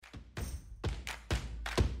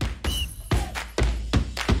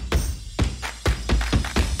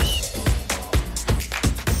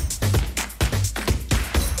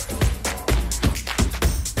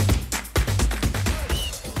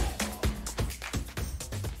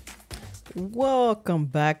Welcome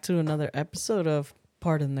back to another episode of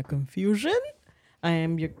Pardon the Confusion. I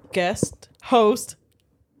am your host,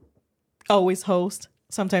 always host,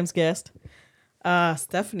 sometimes guest,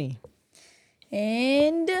 Stephanie.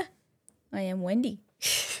 And I am Wendy.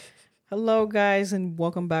 Hello, guys, and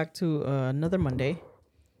welcome back to another Monday.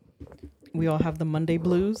 We all have the Monday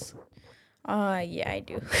blues. Yeah, I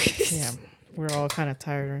do. Yeah, we're all kind of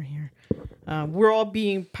tired in here. We're all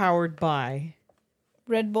being powered by...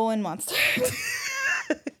 Red Bull and Monster.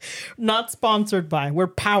 Not sponsored by. We're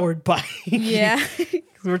powered by. Yeah.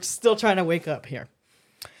 We're still trying to wake up here.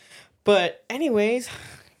 But anyways,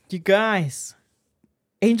 you guys,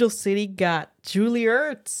 Angel City got Julie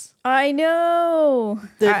Ertz. I know.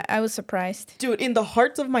 I was surprised. Dude, in the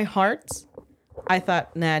hearts of my hearts, I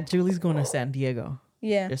thought, nah, Julie's going to San Diego.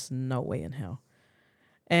 Yeah. There's no way in hell.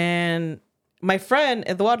 And my friend,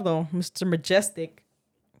 Eduardo, Mr. Majestic,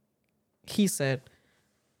 he said,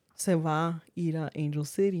 se va a ir a Angel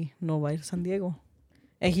City, no va a ir a San Diego.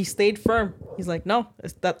 And he stayed firm. He's like, no,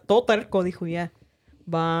 está todo terco, dijo, ya.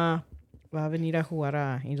 Va a venir a jugar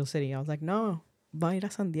a Angel City. I was like, no, va a ir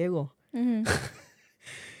a San Diego. Mm-hmm.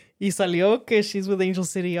 Y salió que she's with Angel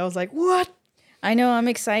City. I was like, what? I know. I'm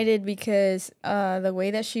excited because the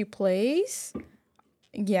way that she plays,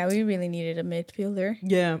 yeah, we really needed a midfielder.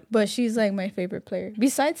 Yeah. But she's like my favorite player.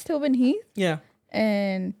 Besides Tobin Heath Yeah.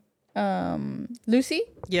 and Lucy.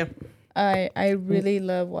 Yeah. I really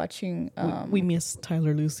love watching. We miss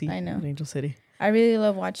Tyler Lucy. I know. In Angel City. I really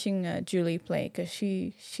love watching Julie play because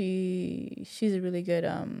she's a really good.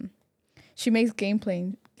 She makes game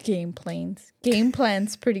plans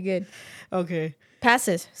pretty good. Okay.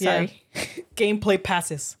 Passes. Sorry. Yeah. Gameplay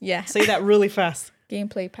passes. Yeah. Say that really fast.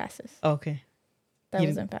 Gameplay passes. Okay. That You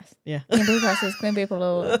wasn't pass. Yeah. Gameplay passes. Gameplay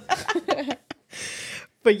blah.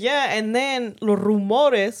 But yeah, and then los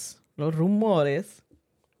rumores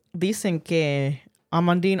dicen que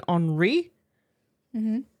Amandine Henry.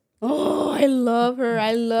 Mm-hmm. Oh, I love her.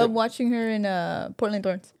 I love watching her in Portland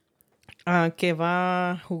Thorns. Que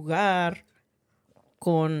va a jugar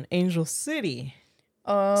con Angel City.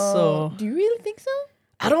 So, do you really think so?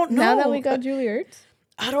 I don't know. Now that we got Julie Ertz?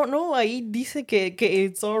 I don't know. Ahí dice que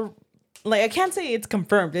it's all... Like, I can't say it's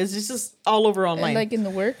confirmed. It's just all over online. Like in the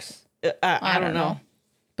works? I don't know.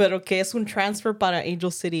 Pero que es un transfer para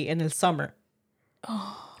Angel City en el summer.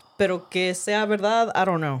 Oh. Pero que sea verdad, I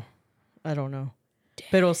don't know.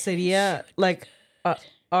 Pero sería, like,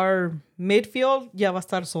 our midfield ya va a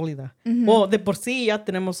estar sólida. Mm-hmm. Well, de por sí ya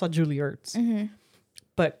tenemos a Julie Ertz. Mm-hmm.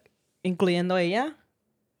 But, incluyendo ella,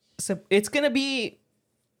 it's going to be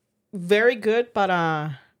very good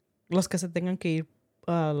para los que se tengan que ir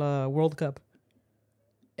a la World Cup.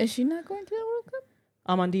 Is she not going to the World Cup?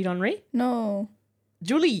 Amandine Henry? No.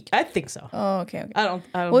 Julie, I think so. Oh, okay. I don't.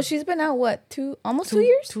 Well, she's been out, what, almost 2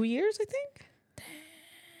 years? 2 years, I think.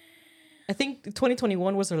 I think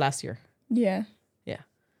 2021 was her last year. Yeah. Yeah.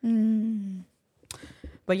 Mm.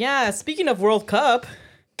 But yeah, speaking of World Cup,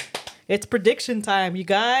 it's prediction time, you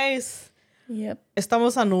guys. Yep.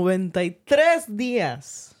 Estamos a 93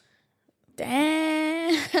 días.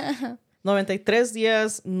 Damn. 93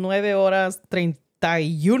 días, 9 horas,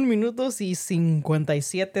 31 minutos y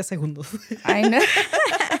 57 segundos. I know.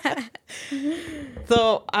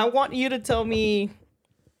 So I want you to tell me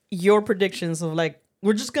your predictions of, like,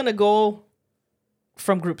 we're just going to go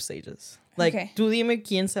from group stages. Like, Okay. Tú dime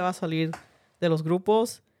quién se va a salir de los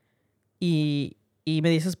grupos y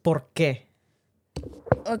me dices por qué.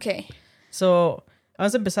 Okay. So,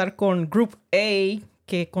 vamos a empezar con Group A,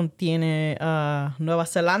 que contiene Nueva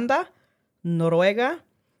Zelanda, Noruega.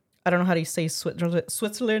 I don't know how to say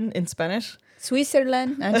Switzerland in Spanish.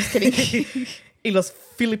 Switzerland. I'm just kidding. Y los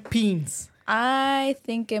Philippines. I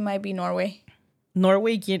think it might be Norway.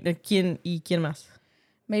 Norway, ¿quién más?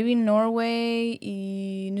 Maybe Norway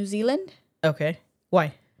y New Zealand. Okay.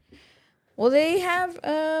 Why? Well, they have...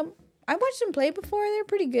 I watched them play before. They're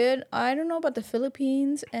pretty good. I don't know about the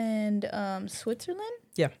Philippines and Switzerland.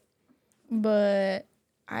 Yeah. But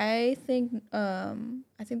I think they're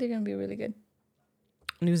going to be really good.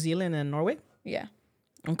 New Zealand and Norway? Yeah.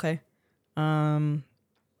 Okay. Yo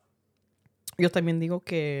también digo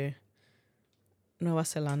que Nueva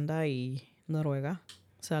Zelanda y Noruega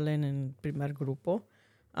salen en primer grupo.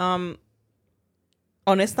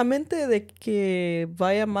 Honestamente, de que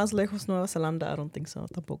vaya más lejos Nueva Zelanda, I don't think so.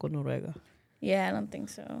 Tampoco Noruega. Yeah, I don't think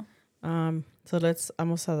so. So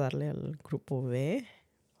vamos a darle al grupo B.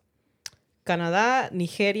 Canadá,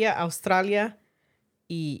 Nigeria, Australia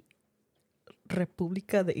y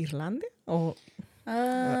República de Irlanda o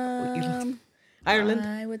Ireland.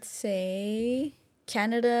 I would say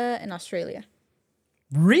Canada and Australia.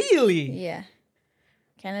 Really? Yeah.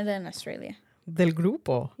 Canada and Australia. Del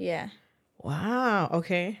grupo. Yeah. Wow.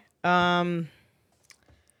 Okay.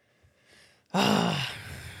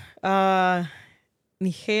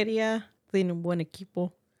 Nigeria tiene un buen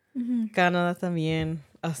equipo. Canadá también.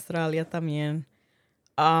 Australia también.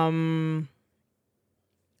 Wow.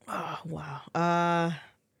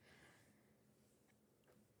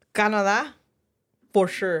 Canadá, for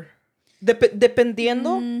sure.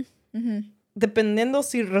 Dependiendo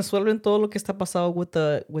si resuelven todo lo que está pasando with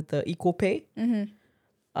the equal pay.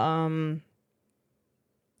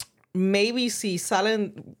 Maybe si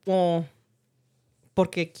salen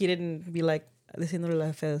porque quieren be like diciéndole a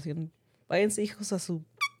la federación, váyanse hijos a su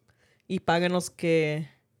y paguen los que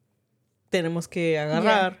tenemos que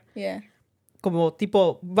agarrar. Yeah. Como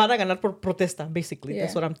tipo van a ganar por protesta, basically. Yeah.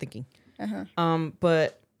 That's what I'm thinking. Uh-huh.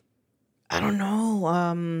 But I don't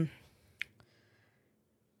know.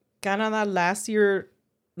 Canada last year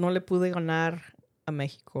no le pude ganar a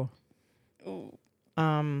México.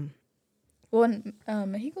 Well,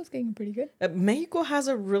 Mexico's getting pretty good. Mexico has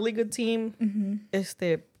a really good team.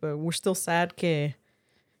 But we're still sad que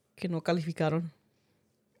no calificaron.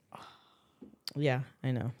 Yeah,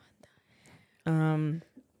 I know.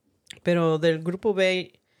 Pero del grupo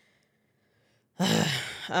B,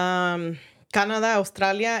 Canadá,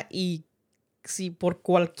 Australia y si por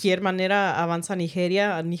cualquier manera avanza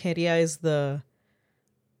Nigeria is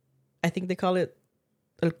I think they call it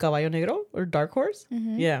el caballo negro or dark horse.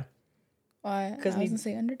 Yeah. I was going to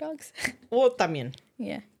say underdogs. Well, también.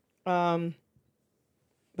 Yeah.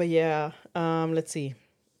 But yeah, let's see.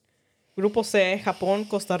 Grupo C, Japón,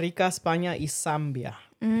 Costa Rica, España y Zambia.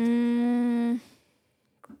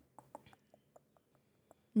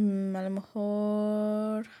 A lo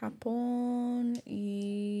mejor Japón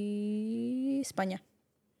y España.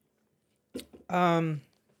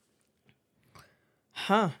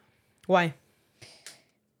 Why?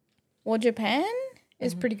 Well, Japan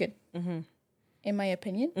is pretty good. In my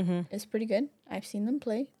opinion, it's pretty good. I've seen them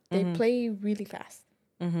play. They play really fast.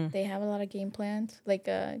 They have a lot of game plans, like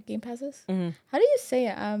game passes. How do you say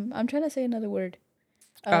it? I'm trying to say another word.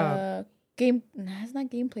 Game. No, it's not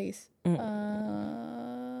game plays.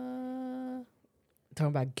 Talking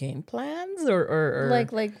about game plans or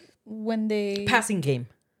like when they passing game.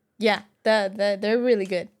 Yeah, that they're really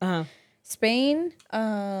good. Spain.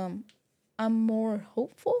 I'm more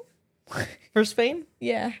hopeful. For Spain?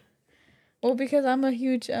 Yeah. Well, because I'm a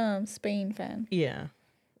huge Spain fan. Yeah.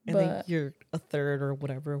 I think you're a third or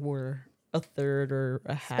whatever. We're a third or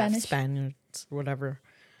a half Spaniards, whatever.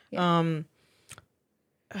 Yeah.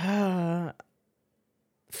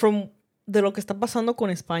 From de lo que está pasando con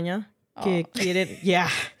España, que quieren, yeah.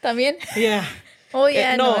 ¿También? Yeah. Oh,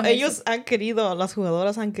 yeah. No, ellos han querido, las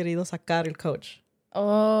jugadoras han querido sacar el coach.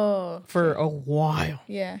 Oh. For a while.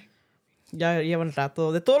 Yeah. Ya llevan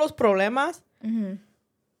rato. De todos los problemas, I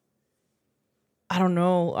don't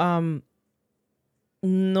know.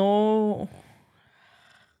 No.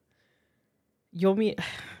 I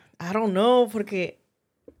don't know, porque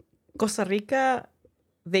Costa Rica,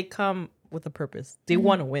 they come with a purpose. They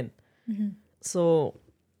want to win. So,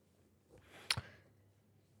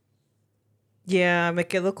 yeah, me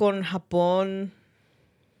quedo con Japón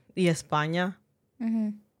y España.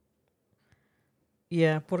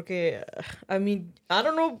 Yeah, porque, I mean, I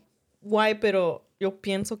don't know why, pero yo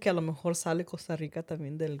pienso que a lo mejor sale Costa Rica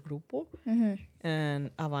también del grupo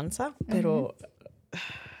and avanza, pero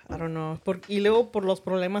I don't know. Y luego por los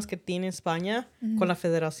problemas que tiene España con la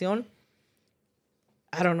federación,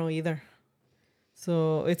 I don't know either.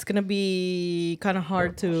 So it's going to be kind of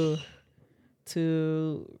hard to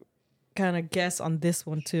kind of guess on this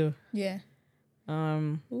one too. Yeah.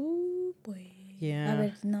 Boy. Yeah. A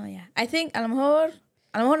ver, no, yeah. I think a lo mejor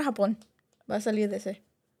Japón va a salir de ese.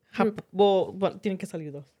 Well, tienen que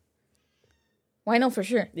salir dos. Why no, for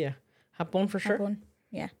sure. Yeah. Japón for sure? Japón,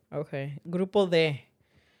 yeah. Okay. Grupo D.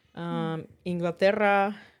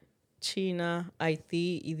 Inglaterra, China,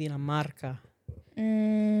 Haití y Dinamarca.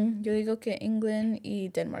 Yo digo que England y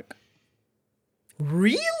Denmark.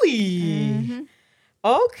 Really?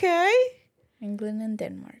 Okay. England and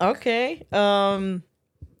Denmark. Okay.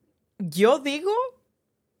 Yo digo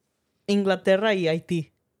Inglaterra y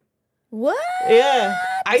Haití. What? Yeah.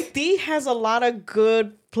 Haití has a lot of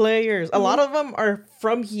good players. A lot of them are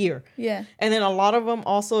from here. Yeah. And then a lot of them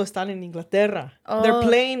also están en Inglaterra. Oh. They're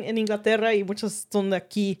playing en Inglaterra y muchos son de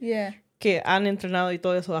aquí. Yeah. Que han entrenado y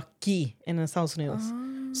todo eso aquí en Estados Unidos.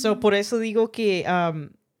 So, por eso digo que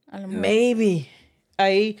maybe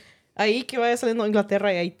ahí que vaya saliendo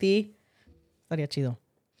Inglaterra y Haití estaría chido.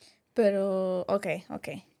 Pero, okay.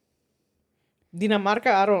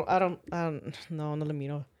 Dinamarca, I don't, no le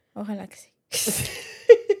miro. Ojalá que sí.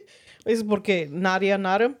 Es porque Nadia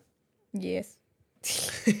Nadim. Yes.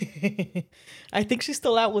 I think she's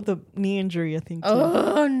still out with a knee injury, I think, too.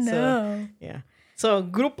 Oh, no. Yeah. So,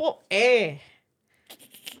 Grupo E.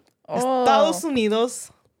 Oh. Estados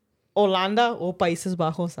Unidos, Holanda, o Países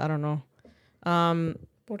Bajos. I don't know.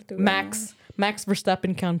 Portugal. Max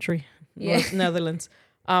Verstappen country. Yeah. Netherlands.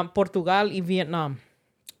 Portugal y Vietnam.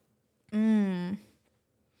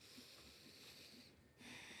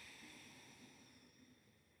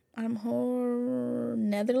 A lo mejor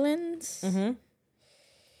Netherlands.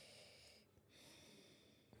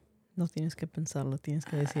 No tienes que pensarlo, tienes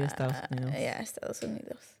que decir Estados Unidos. Yeah, Estados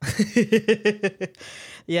Unidos.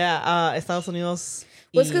 Yeah, Estados Unidos.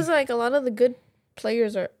 Well, it's because like a lot of the good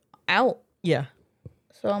players are out. Yeah.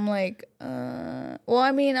 So I'm like, well,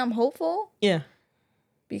 I mean, I'm hopeful Yeah.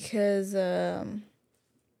 because,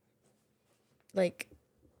 like,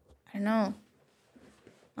 I don't know.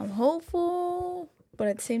 I'm hopeful, but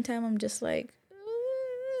at the same time, I'm just like,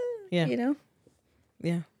 Yeah. you know?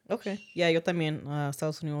 Yeah. Okay. Yeah, yo también.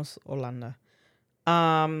 Estados Unidos, Holanda.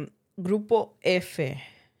 Grupo F.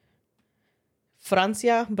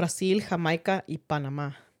 Francia, Brasil, Jamaica y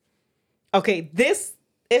Panamá. Okay,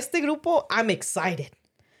 este grupo, I'm excited.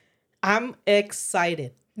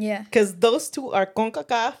 Yeah. Because those two are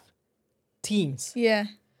CONCACAF teams. Yeah.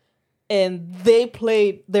 And they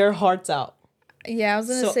played their hearts out. Yeah, I was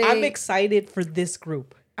going to So say. I'm excited for this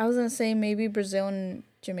group. I was going to say maybe Brazil and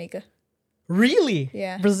Jamaica. Really?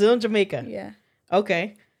 Yeah. Brazil and Jamaica. Yeah.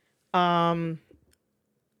 Okay.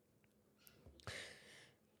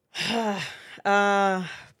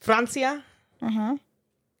 Francia. Uh-huh.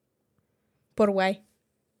 Paraguay.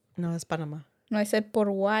 No, es Panamá. No, I said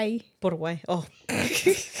Paraguay. Paraguay. Oh.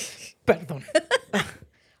 Perdón.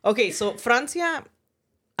 Okay, so Francia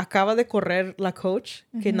acaba de correr la coach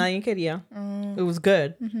que nadie quería. It was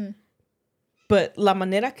good. But la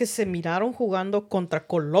manera que se miraron jugando contra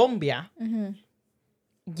Colombia,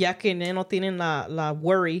 ya que no tienen la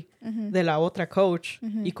worry de la otra coach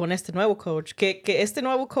y con este nuevo coach, que este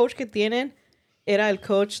nuevo coach que tienen era el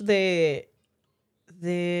coach del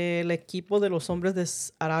equipo de los hombres de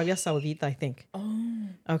Arabia Saudita, I think. Oh.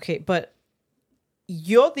 Okay, but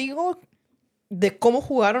yo digo de cómo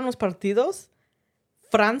jugaron los partidos,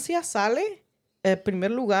 Francia sale en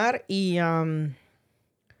primer lugar y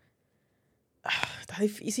está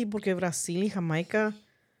difícil porque Brasil y Jamaica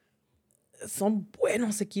son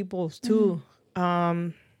buenos equipos, too.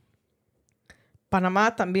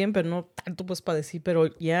 Panamá también, pero no tanto pues para decir, pero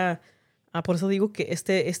ya, por eso digo que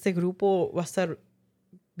este grupo va a estar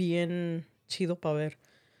bien chido para ver.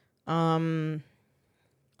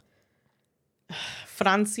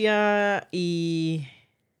 Francia y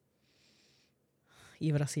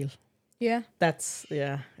Brasil. Yeah.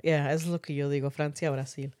 Es lo que yo digo, Francia,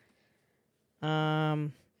 Brasil.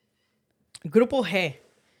 Grupo G.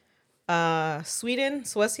 Sweden,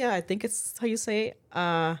 Suecia, I think it's how you say,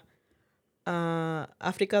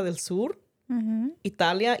 África del Sur,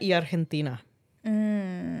 Italia y Argentina.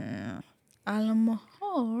 A lo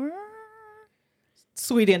mejor.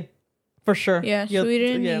 Sweden, for sure. Yeah,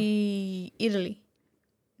 Sweden y Italy.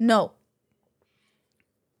 No.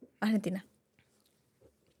 Argentina.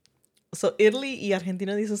 So, Italy y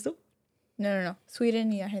Argentina, dices tú? No.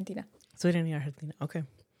 Sweden y Argentina. Sweden y Argentina, okay.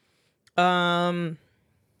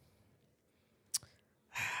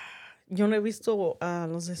 Yo no he visto a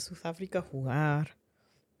los de Sudáfrica jugar.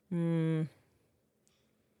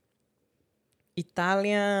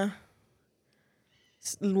 Italia.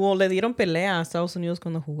 Luego le dieron pelea a Estados Unidos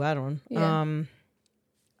cuando jugaron. Yeah.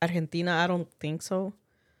 Argentina, I don't think so.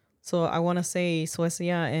 So I want to say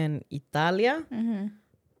Suecia and Italia.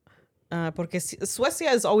 Porque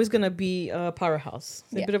Suecia is always going to be a powerhouse.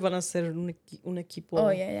 Siempre van a ser un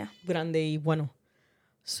equipo grande y bueno.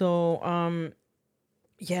 So,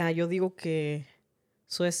 yo digo que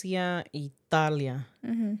Suecia, Italia.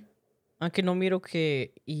 Aunque no miro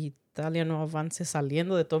que Italia no avance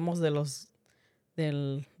saliendo de todos de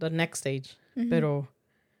del the next stage. Pero,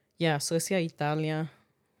 Suecia, Italia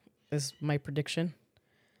is my prediction.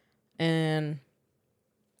 And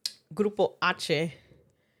Grupo H,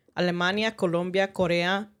 Alemania, Colombia,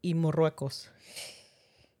 Corea y Marruecos.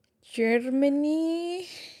 Germany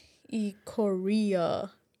y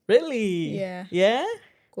Korea. Really? Yeah. Yeah?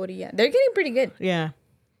 Korea. They're getting pretty good. Yeah.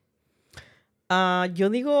 Yo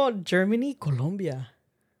digo Germany, Colombia.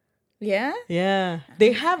 Yeah? Yeah.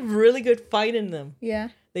 They have really good fight in them. Yeah.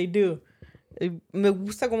 They do. Me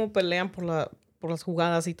gusta cómo pelean por las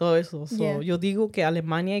jugadas y todo eso. So, yo digo que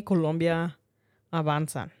Alemania y Colombia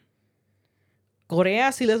avanzan.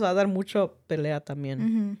 Corea sí les va a dar mucho pelea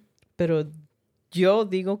también. Pero yo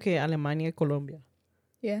digo que Alemania y Colombia.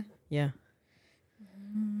 Yeah. Yeah.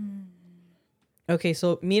 Okay,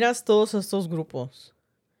 so miras todos estos grupos.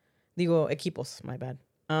 Digo, equipos, my bad.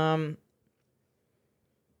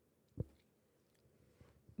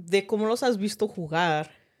 De cómo los has visto jugar,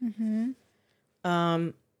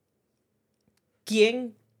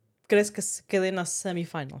 ¿quién crees que se queden a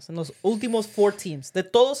semifinals? En los últimos 4 teams. De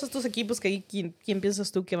todos estos equipos que hay, ¿quién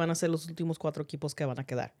piensas tú que van a ser los últimos 4 equipos que van a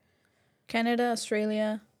quedar? Canada,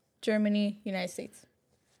 Australia, Germany, United States.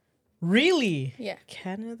 Really? Yeah.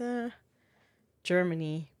 Canada,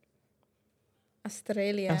 Germany,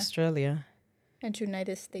 Australia, Australia, and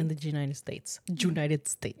United States. and the United States. United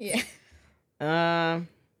States. Yeah.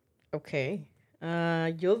 Okay.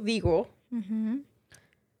 Yo digo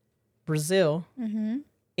Brazil,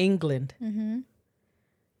 England,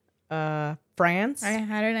 France.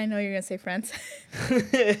 How did I know you're going to say France?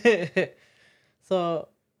 So,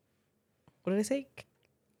 what did I say?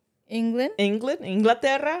 England.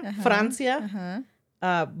 Inglaterra, Francia,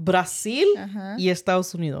 Brasil y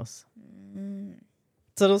Estados Unidos.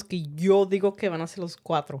 Son los que yo digo que van a ser los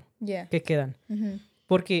 4 Yeah. que quedan.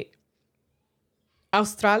 Porque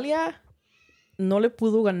Australia no le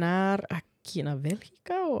pudo ganar a quién, a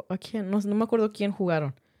Bélgica o a quién, no me acuerdo quién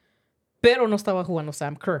jugaron. Pero no estaba jugando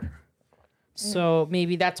Sam Kerr. So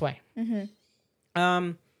maybe that's why.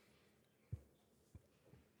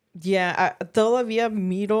 Todavía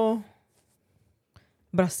miro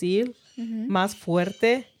Brasil más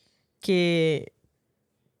fuerte que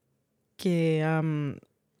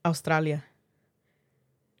Australia.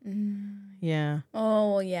 Yeah.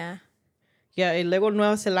 Oh, yeah. Yeah, y luego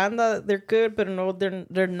Nueva Zelanda, they're good, pero no,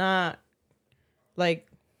 they're not like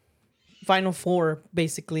Final Four,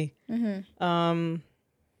 basically.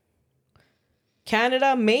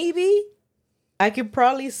 Canada, maybe. I could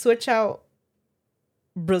probably switch out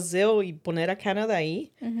Brazil y poner a Canada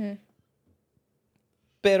ahí.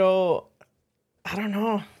 Pero, I don't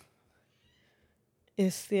know.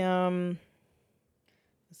 Sí,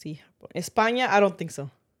 España, I don't think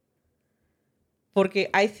so. Porque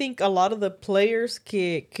I think a lot of the players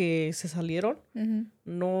que se salieron,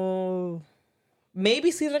 no...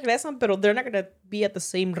 Maybe sí regresan, pero they're not going to be at the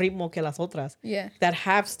same ritmo que las otras that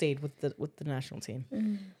have stayed with the national team.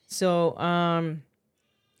 So,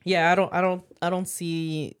 yeah, I don't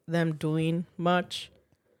see them doing much.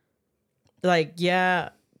 Like, yeah,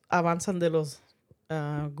 avanzan de los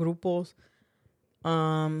grupos.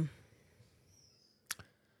 No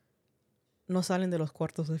salen de los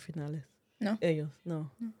cuartos de finales. No. Ellos,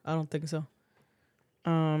 no. I don't think so.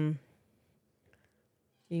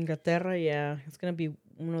 Inglaterra, yeah, it's going to be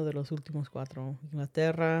uno de los últimos 4.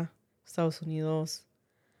 Inglaterra, Estados Unidos,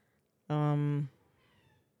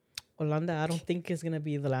 Holanda, I don't think it's going to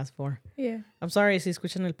be the last 4. Yeah. I'm sorry si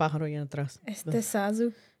escuchan el pájaro allá atrás.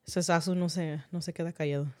 Sazu. Ese Sazu no se queda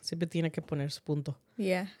callado. Siempre tiene que poner su punto.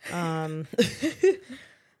 Yeah.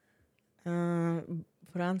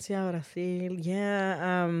 Francia, Brasil,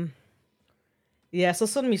 yeah. Yeah, esos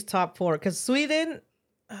son mis top 4. Because Sweden,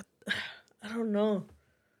 I don't know.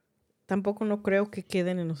 Tampoco no creo que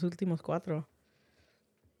queden en los últimos 4.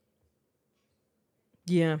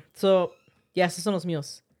 Yeah. So, yeah, esos son los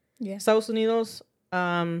míos. Yeah. Estados Unidos,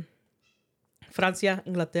 Francia,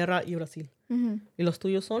 Inglaterra y Brasil. ¿Y los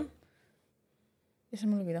tuyos son? Ya se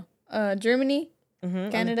me olvidó. Germany,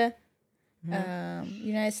 Canada,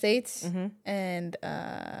 United States, and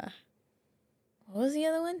what was the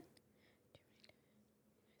other one?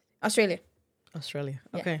 Australia. Australia.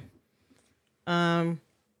 Yeah. Okay.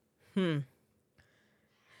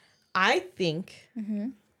 I think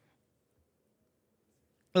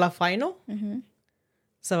la final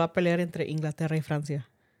se va a pelear entre Inglaterra y Francia.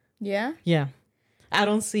 Yeah? Yeah. I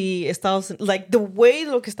don't see like the way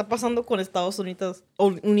lo que está pasando con Estados Unidos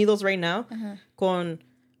right now, con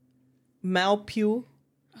Mal Pugh.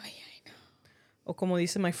 Oh, yeah, I know. O como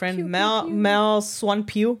dice my friend, Pew, Mal, pew, pew. Mal Swan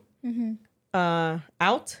Pugh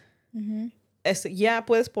out. Ya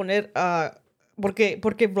puedes poner...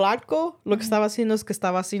 porque Vlatko lo que estaba haciendo es que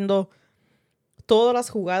estaba haciendo todas las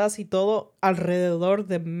jugadas y todo alrededor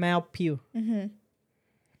de Mal Pugh.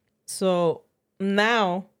 So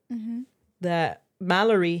now that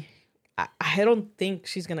Mallory, I don't think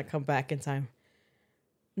she's going to come back in time.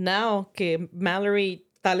 Now que Mallory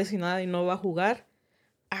está lesionada y no va a jugar,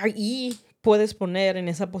 ahí puedes poner en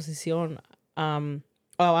esa posición o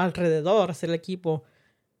alrededor, hacer el equipo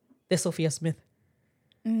de Sophia Smith.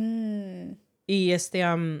 Y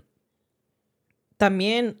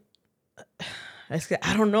también, es que,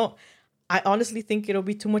 I don't know, I honestly think it'll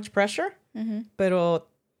be too much pressure, pero,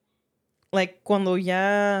 like, cuando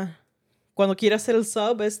quiere hacer el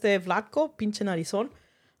sub, Vlatko, pinche narizón,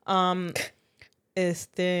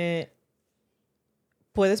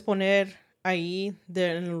 puedes poner ahí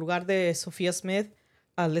en el lugar de Sophia Smith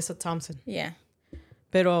a Alyssa Thompson. Yeah.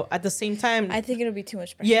 Pero at the same time, I think it'll be too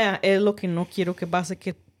much pressure. yeah, es lo que no quiero que pase,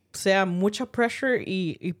 que sea mucha pressure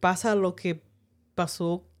y pasa lo que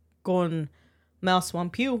pasó con Mel Swan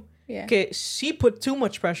Pugh. Yeah. Que she put too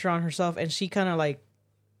much pressure on herself and she kind of like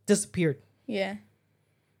disappeared. Yeah.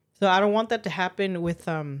 So I don't want that to happen with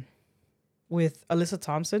Alyssa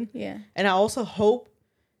Thompson. Yeah. And I also hope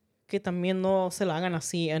que también no se la hagan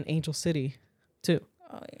así in Angel City too.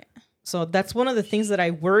 Oh, yeah. So that's one of the things that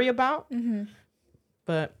I worry about. Mm-hmm.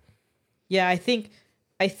 But yeah, I think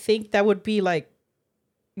that would be like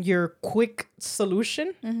your quick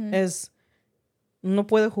solution is no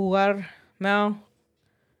puede jugar Mallory.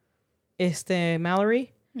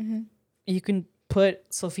 Mm-hmm. You can put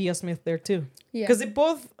Sophia Smith there too. Yeah. Because they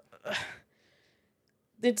both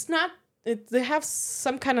they have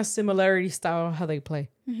some kind of similarity style how they play.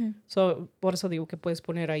 Mm-hmm. So por eso digo que puedes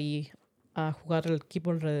poner ahí a jugar el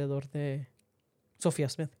equipo alrededor de Sophia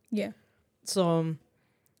Smith. Yeah. So,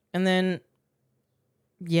 and then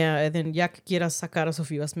ya que quieras sacar a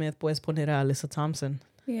Sophia Smith, puedes poner a Alyssa Thompson.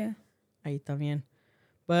 Yeah. Ahí también.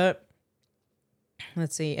 But,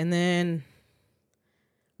 let's see. And then,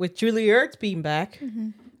 with Julie Ertz being back,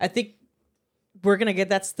 I think we're going to get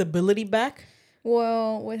that stability back.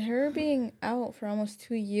 Well, with her being out for almost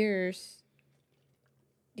 2 years,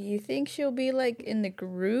 do you think she'll be, like, in the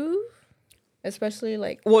groove? Especially,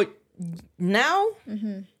 like... Well, now...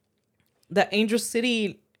 that Angel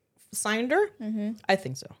City signed her? I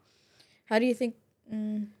think so. How do you think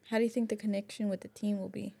the connection with the team will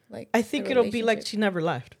be? Like, I think it'll be like she never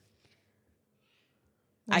left.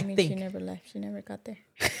 What do you I mean think. she never left. She never got there.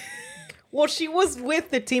 Well, she was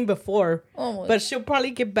with the team before, Almost. but she'll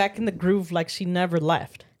probably get back in the groove like she never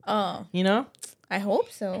left. Oh, You know? I hope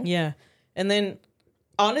so. Yeah. And then,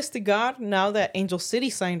 honest to God, now that Angel City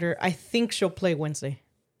signed her, I think she'll play Wednesday.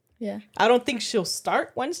 Yeah. I don't think she'll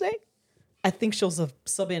start Wednesday. I think she'll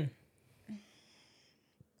sub in.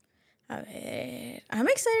 I'm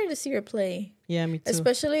excited to see her play. Yeah, me too.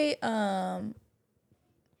 Especially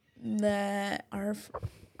that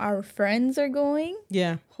our friends are going.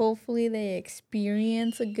 Yeah. Hopefully they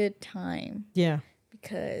experience a good time, Yeah.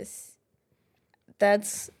 because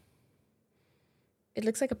it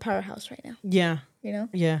looks like a powerhouse right now, Yeah. you know?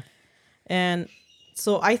 Yeah. And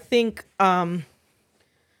so I think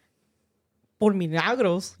por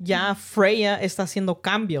milagros ya Freya está haciendo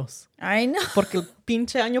cambios. I know. Porque el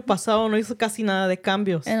pinche año pasado no hizo casi nada de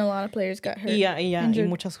cambios. And a lot of players got hurt. Y Injured.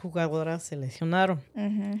 muchas jugadoras se lesionaron.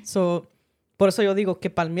 Mm-hmm. So, por eso yo digo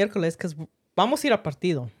que para el miércoles, que vamos a ir al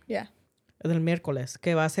partido Yeah. del miércoles,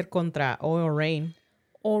 que va a ser contra Oil Rain.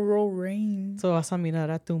 Oral Rain. So vas a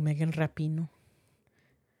mirar a tu Megan Rapinoe.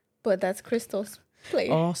 But that's Crystal's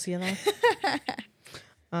player. Oh, sí, ¿no?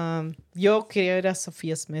 Yo quería ir a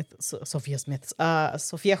Sofía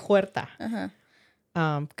Huerta. Uh-huh.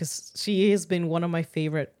 Because she has been one of my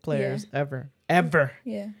favorite players ever.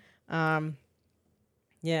 Yeah.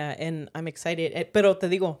 Yeah, and I'm excited. Pero te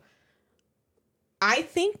digo,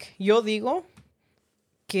 yo digo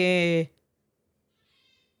que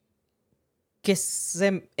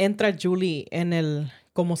se entra Julie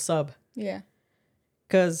como sub. Yeah.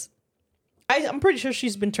 Because I'm pretty sure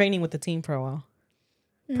she's been training with the team for a while.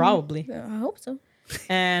 Probably. I hope so.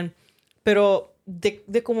 Pero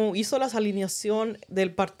de cómo hizo la alineación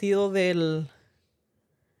del partido del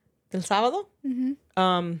sábado,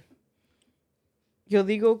 yo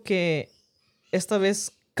digo que esta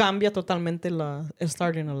vez cambia totalmente el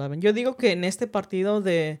starting 11. Yo digo que en este partido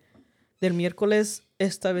del miércoles,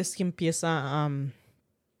 esta vez sí empieza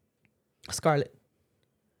Scarlett.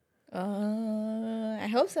 I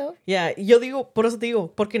hope so. Yeah, yo digo, por eso te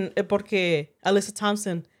digo, porque Alyssa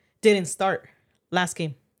Thompson didn't start last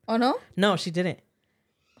game. Oh, no? No, she didn't.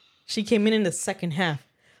 She came in the second half.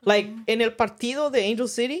 Like, en el partido de Angel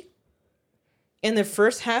City, in the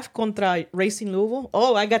first half contra Racing Louisville,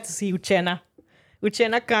 I got to see Uchenna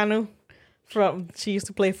Kanu. She used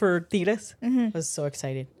to play for Tigres. I was so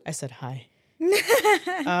excited. I said hi.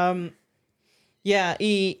 Yeah,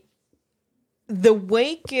 y the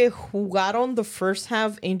way que jugaron the first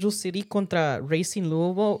half Angel City contra Racing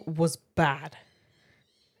Louisville was bad.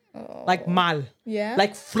 Oh. Like mal. Yeah?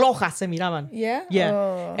 Like flojas se miraban. Yeah? Yeah.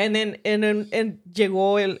 Oh. And then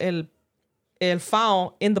llegó el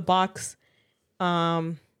foul in the box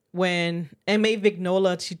when M.A.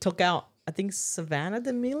 Vignola, she took out, I think, Savannah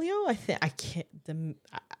D'Amelio. I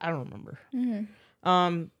don't remember. Mm-hmm.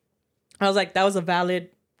 I was like, that was a valid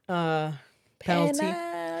penalty.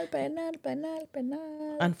 Penal.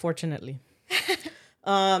 Unfortunately.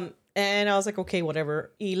 And I was like, okay,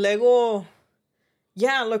 whatever. Y luego,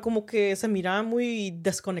 yeah, como que se miraban muy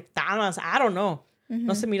desconectadas. I don't know.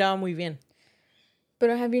 No se miraba muy bien.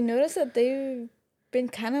 But have you noticed that they've been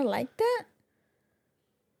kind of like that?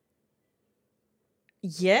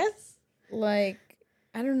 Yes. Like,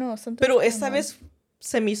 I don't know. Something. Pero esta vez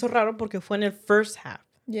se me hizo raro porque fue en el first half.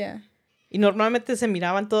 Yeah. Y normalmente se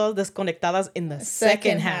miraban todas desconectadas in the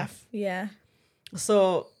second half. Yeah.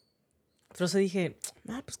 So, entonces dije,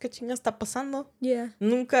 pues qué chinga está pasando. Yeah.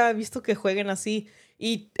 Nunca he visto que jueguen así.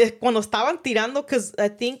 Y cuando estaban tirando, because I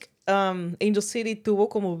think Angel City tuvo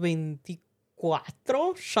como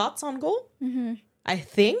 24 shots on goal. I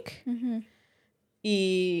think.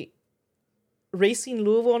 Y Racing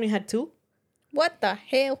Louisville only had 2. What the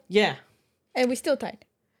hell? Yeah. And we still tied.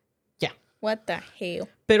 Yeah. What the hell?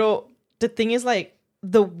 Pero the thing is, like,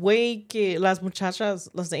 the way que las muchachas,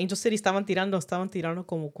 las de Angel City, estaban tirando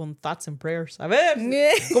como con thoughts and prayers. A ver,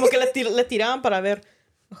 como que le tiraban para ver,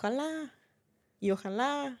 ojalá,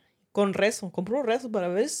 con rezo, con puro rezo para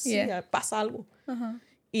ver si pasa algo.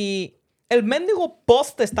 Y el mendigo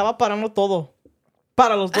poste estaba parando todo.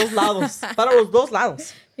 Para los dos lados. Para los dos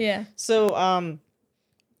lados. Yeah. So,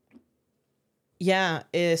 yeah,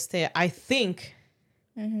 I think,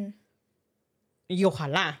 y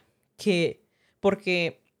ojalá, que,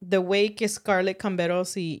 porque the way que Scarlett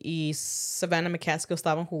Camberos y Savannah McCaskill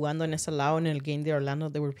estaban jugando en ese lado en el game de Orlando,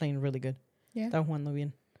 they were playing really good. Yeah. Estaban jugando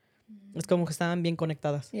bien. Es como que estaban bien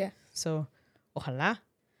conectadas. Yeah. So, ojalá.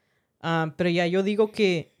 Pero ya yo digo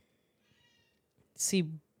que si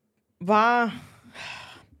va...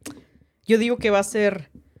 Yo digo que va a ser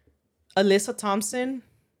Alyssa Thompson,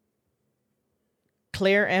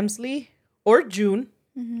 Claire Emsley, or June.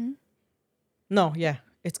 No, yeah.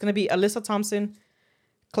 It's going to be Alyssa Thompson,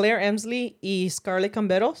 Claire Emsley y Scarlett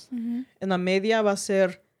Camberos. En la media va a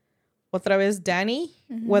ser otra vez Danny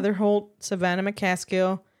Weatherholt, Savannah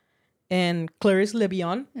McCaskill, and Clarice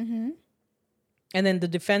Lebion. And then the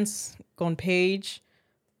defense con Paige,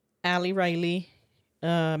 Allie Riley,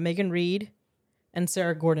 Megan Reed, and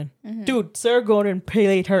Sarah Gordon. Dude, Sarah Gordon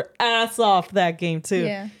played her ass off that game too.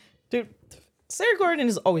 Yeah. Dude, Sarah Gordon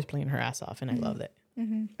is always playing her ass off, and I love it.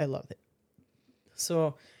 I love it.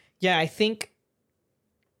 So, yeah, I think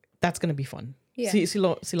that's going to be fun. Yeah. Si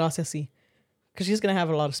lo hace así. Because she's going to have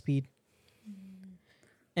a lot of speed.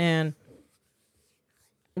 And,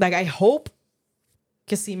 like, I hope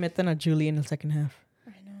que si meten a Julie in the second half.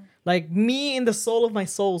 I know. Like, me in the soul of my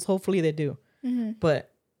souls, hopefully they do.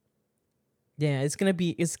 But, yeah,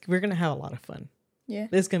 we're going to have a lot of fun. Yeah.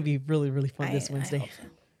 It's going to be really, really fun this Wednesday.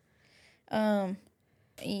 I hope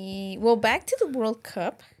so. Well, back to the World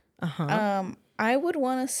Cup. I would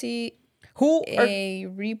want to see a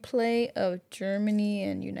replay of Germany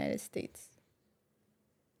and United States.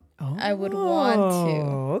 Oh, I would want to.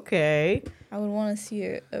 Okay. I would want to see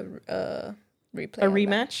a replay. A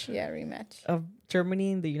rematch? Yeah, a rematch. Of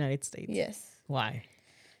Germany and the United States? Yes. Why?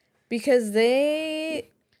 Because they're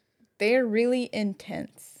really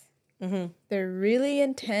intense. They're really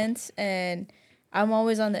intense, and I'm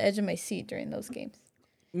always on the edge of my seat during those games.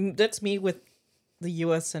 That's me with the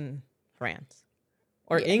U.S. and France.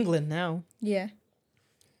 Or England now. Yeah.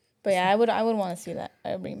 But yeah, I would want to see a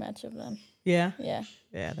rematch of them. Yeah? Yeah.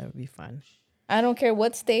 Yeah, that would be fun. I don't care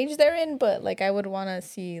what stage they're in, but like I would want to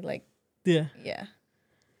see like... Yeah. Yeah.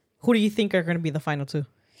 Who do you think are going to be the final two?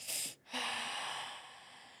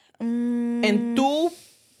 En tu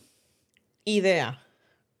idea.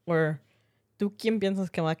 Or, ¿tú quién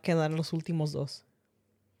piensas que va a quedar en los últimos dos?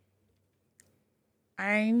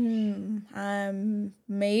 I'm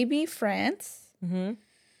maybe France.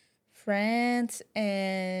 France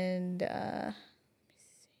and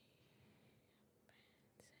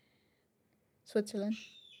Switzerland.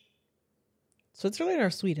 Switzerland or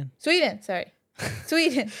Sweden? Sweden, sorry.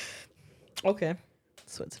 Sweden. Okay.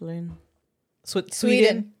 Switzerland.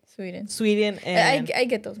 Sweden. Sweden and... I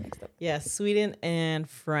get those mixed up. Yeah, Sweden and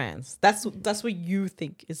France. That's what you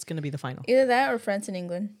think is going to be the final. Either that or France and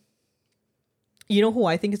England. You know who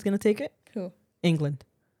I think is going to take it? Who? England.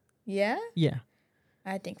 Yeah? Yeah.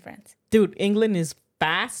 I think France. Dude, England is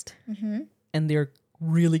fast and they're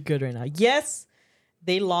really good right now. Yes,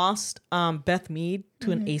 they lost Beth Mead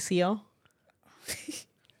to an ACL.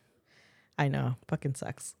 I know, fucking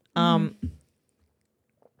sucks. But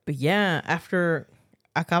yeah, after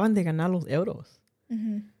acaban de ganar los Euros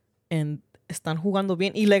and están jugando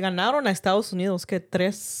bien y le ganaron a Estados Unidos que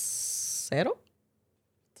 3-0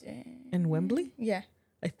 in Wembley. Yeah.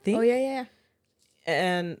 I think. Oh yeah.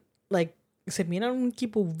 And like se miran un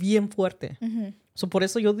equipo bien fuerte. So por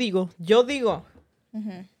eso yo digo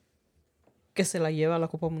que se la lleva a la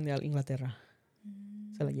Copa Mundial Inglaterra.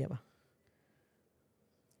 Se se la lleva.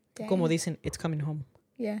 Dang. Como dicen, it's coming home.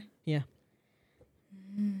 Yeah. Yeah.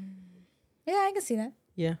 Yeah, I can see that.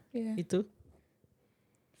 Yeah. Yeah. ¿Y tú?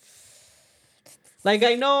 Like,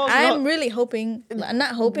 I know... I'm really hoping,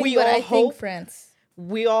 not hoping, We but all I think hope. France.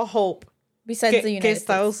 We all hope Besides the que United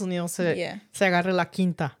Estados States. Unidos Yeah. se agarre la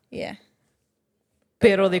quinta. Yeah.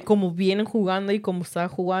 Pero de cómo vienen jugando y cómo está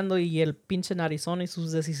jugando y el pinche narizón y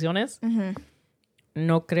sus decisiones,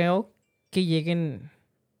 no creo que lleguen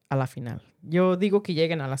a la final. Yo digo que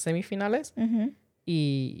lleguen a las semifinales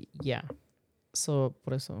y ya. So,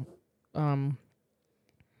 por eso.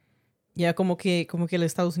 Ya como que el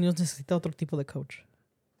Estados Unidos necesita otro tipo de coach.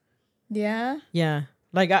 Yeah. Yeah.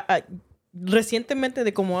 Like, recientemente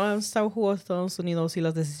de cómo ha estado jugando Estados Unidos y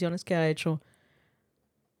las decisiones que ha hecho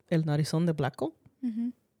el narizón de Blacko,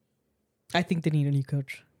 I think they need a new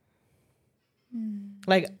coach.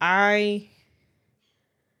 Like,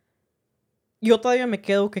 yo todavía me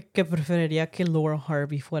quedo que preferiría que Laura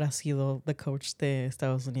Harvey fuera sido the coach de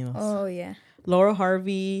Estados Unidos. Oh, yeah. Laura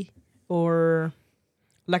Harvey o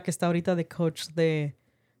la que está ahorita de coach de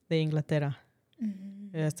Inglaterra.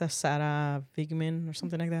 Esta Sarah Figman or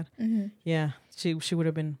something like that. Yeah, she would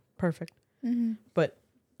have been perfect. But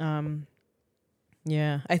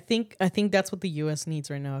yeah, I think that's what the US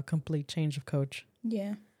needs right now, a complete change of coach.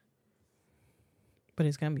 Yeah. But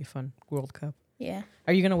it's going to be fun. World Cup. Yeah.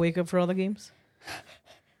 Are you going to wake up for all the games?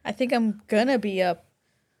 I think I'm gonna be up.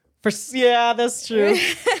 Yeah, that's true.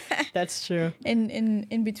 That's true.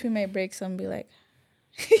 In between my breaks, I'll be like...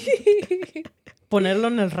 Ponerlo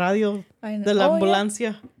en el radio I know. de la Oh,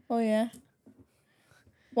 ambulancia. Yeah. Oh, yeah.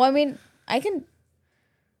 Well, I mean, I can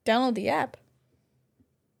download the app.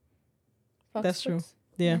 Fox That's true. Sports.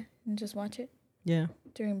 Yeah. And just watch it Yeah.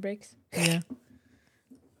 during breaks. Yeah.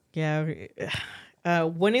 Yeah.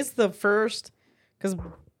 When is the first? Because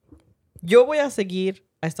yo voy a seguir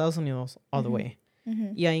a Estados Unidos all the way.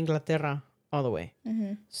 Y a Inglaterra all the way.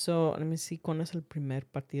 So, let me see. ¿Cuándo es el primer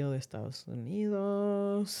partido de Estados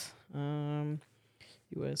Unidos?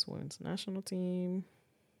 U.S. Women's National Team.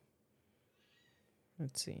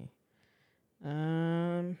 Let's see.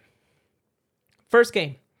 First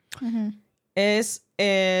game. Es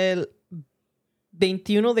el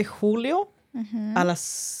 21 de julio a las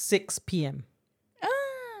 6 p.m.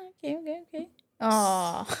 Okay.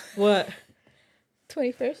 Oh. What?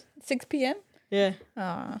 21st, 6 p.m.? Yeah.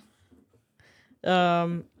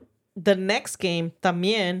 The next game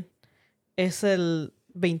también es el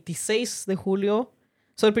 26 de julio.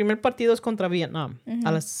 So, el primer partido es contra Vietnam.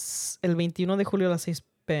 El 21 de julio a las 6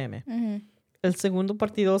 p.m. El segundo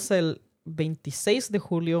partido es el 26 de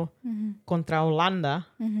julio contra Holanda,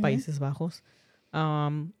 Países Bajos,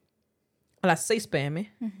 a las 6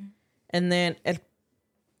 p.m. And then el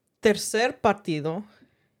tercer partido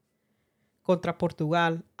contra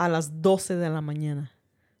Portugal a las 12 de la mañana.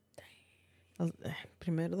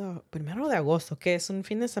 Primero de agosto, que es un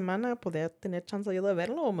fin de semana. ¿Podría tener chance yo de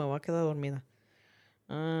verlo o me voy a quedar dormida?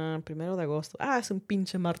 Primero de agosto. Es un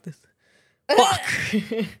pinche martes. Fuck.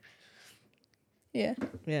 Yeah.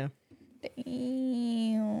 Yeah.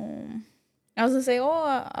 Damn. I was gonna say,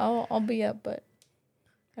 I'll be up, but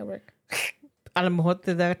I work. A lo mejor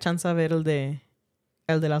te da chance a ver el de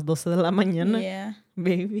las 12 de la mañana. Yeah.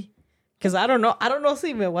 Maybe. Because I don't know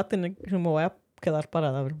si me voy a quedar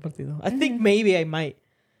parada a ver el partido. I think maybe I might.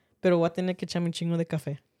 Pero voy a tener que echarme un chingo de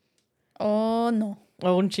café. Oh, no.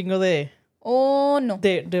 O un chingo de... Oh, no.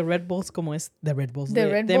 De Red Bulls, como es. De Red Bulls. The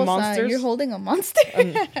Red de Bulls, Monsters. you're holding a monster.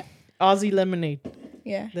 Aussie Lemonade.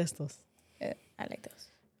 Yeah. De estos. I like those.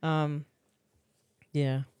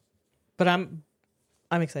 Yeah. But I'm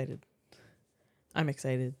excited. I'm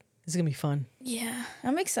excited. It's going to be fun. Yeah.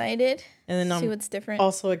 I'm excited. And then See I'm what's different.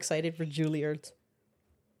 also excited for Julie Ertz.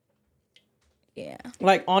 Yeah.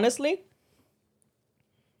 Like, honestly,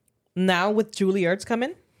 now with Julie Ertz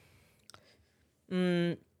coming,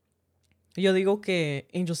 yo digo que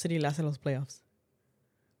Angel City le hace los playoffs.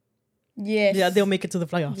 Yes. Yeah, they'll make it to the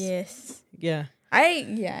playoffs. Yes. Yeah.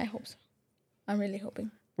 I hope so. I'm really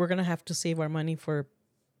hoping. We're going to have to save our money for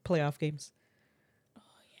playoff games.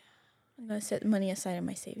 I'm going to set money aside in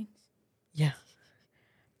my savings. Yeah.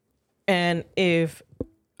 And if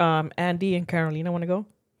Andy and Carolina want to go,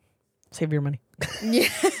 save your money. Yeah.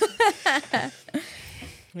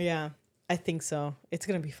 Yeah, I think so. It's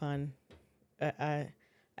going to be fun. I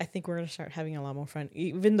think we're going to start having a lot more fun,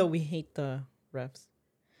 even though we hate the refs.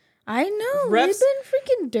 I know. Refs- They've been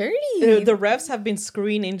freaking dirty. The refs have been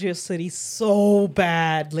screwing Angel City so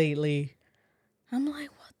bad lately. I'm like,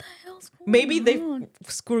 what the hell's going Maybe on? they're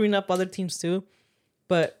screwing up other teams too.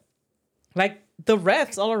 But, like, the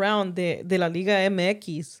refs all around de la Liga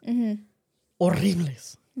MX,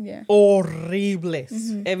 horribles. Yeah. Horribles.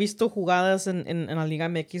 Mm-hmm. He visto jugadas en la Liga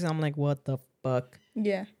MX. I'm like, what the fuck?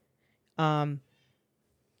 Yeah.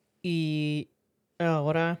 Y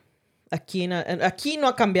ahora aquí no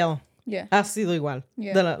ha cambiado. Yeah. Ha sido igual.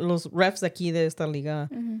 Yeah. Los refs de aquí de esta liga,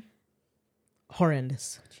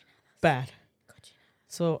 horrendous. Bad.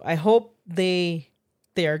 So I hope they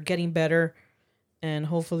are getting better and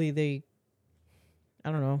hopefully they,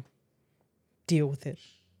 I don't know, deal with it.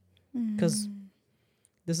 Because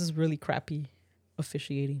this is really crappy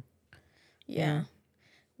officiating. Yeah.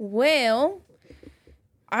 Well,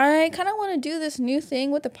 I kind of want to do this new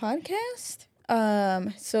thing with the podcast.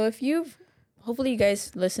 So if hopefully you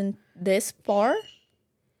guys listen this far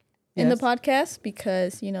in the podcast,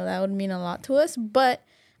 because, you know, that would mean a lot to us. But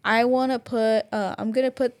I want to put, I'm going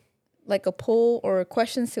to put like a poll or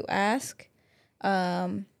questions to ask.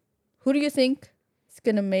 Who do you think is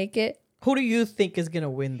going to make it? Who do you think is going to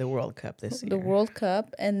win the World Cup this year? The World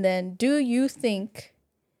Cup. And then do you think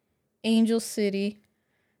Angel City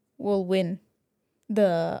will win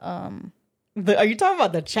are you talking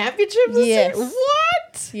about the championship this Yes. year?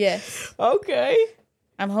 What? Yes. Okay.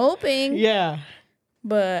 I'm hoping. Yeah.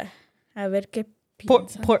 But a ver qué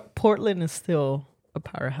piensa. Portland is still a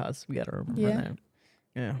powerhouse. We got to remember that.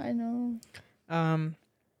 Yeah. I know.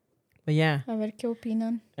 But yeah. A ver qué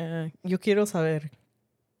opinan. Yo quiero saber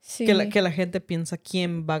Sí. que la gente piensa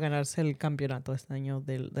quién va a ganarse el campeonato este año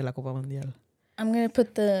de la Copa Mundial. I'm going to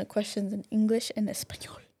put the questions in English and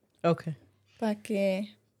español. Okay. Para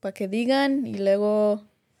que digan y luego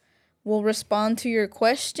we'll respond to your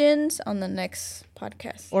questions on the next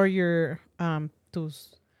podcast. Or your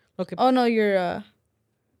tus okay. Oh no, your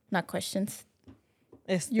not questions.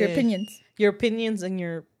 Your opinions. Your opinions and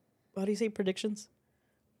your, how do you say predictions?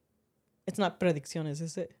 It's not predicciones,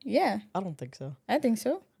 is it? Yeah. I don't think so. I think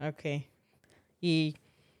so. Okay. Y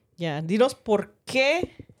dinos por qué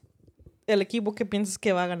el equipo que piensas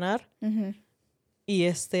que va a ganar. Mm-hmm. Y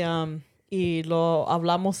y lo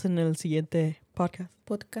hablamos en el siguiente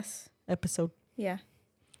podcast episode. Yeah.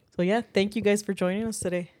 So yeah, thank you guys for joining us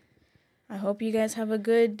today. I hope you guys have a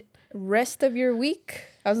good rest of your week.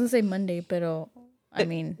 I was going to say Monday, pero I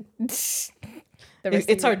mean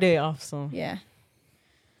It's our day off, so. Yeah.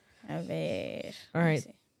 A ver. All right.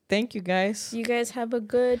 Thank you guys. You guys have a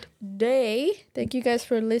good day. Thank you guys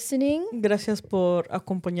for listening. Gracias por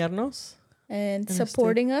acompañarnos. And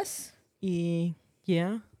supporting us. Y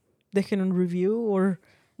yeah, dejen un review or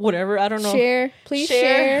whatever. I don't know. Share. Please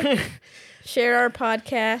share. Share our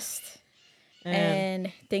podcast.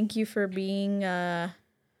 And thank you for being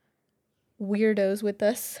weirdos with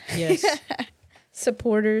us. Yes.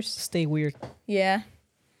 Supporters. Stay weird. Yeah.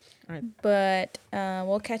 All right. But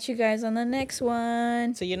we'll catch you guys on the next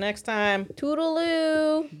one. See you next time.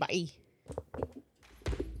 Toodaloo. Bye.